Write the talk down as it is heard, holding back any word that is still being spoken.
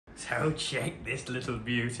So check this little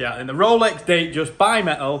beauty out. And the Rolex Datejust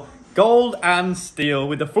bimetal, gold and steel,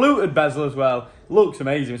 with the fluted bezel as well. Looks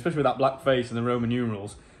amazing, especially with that black face and the Roman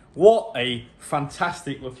numerals. What a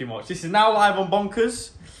fantastic looking watch. This is now live on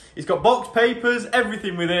Bonkers. It's got box papers,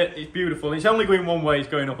 everything with it. It's beautiful. It's only going one way, it's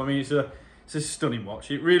going up. I mean, it's a stunning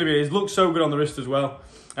watch. It really is. Looks so good on the wrist as well.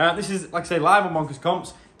 This is, like I say, live on Bonkers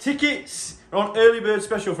Comps. Tickets are on early bird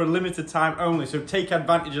special for a limited time only, so take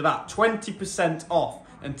advantage of that. 20% off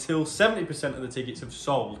until 70% of the tickets have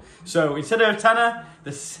sold. So instead of a tenner,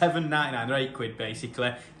 they're £7.99. They're £8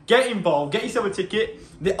 basically. Get involved, get yourself a ticket.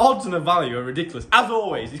 The odds and the value are ridiculous. As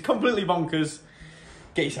always, it's completely bonkers.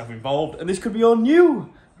 Get yourself involved, and this could be your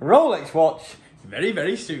new Rolex watch very,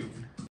 very soon.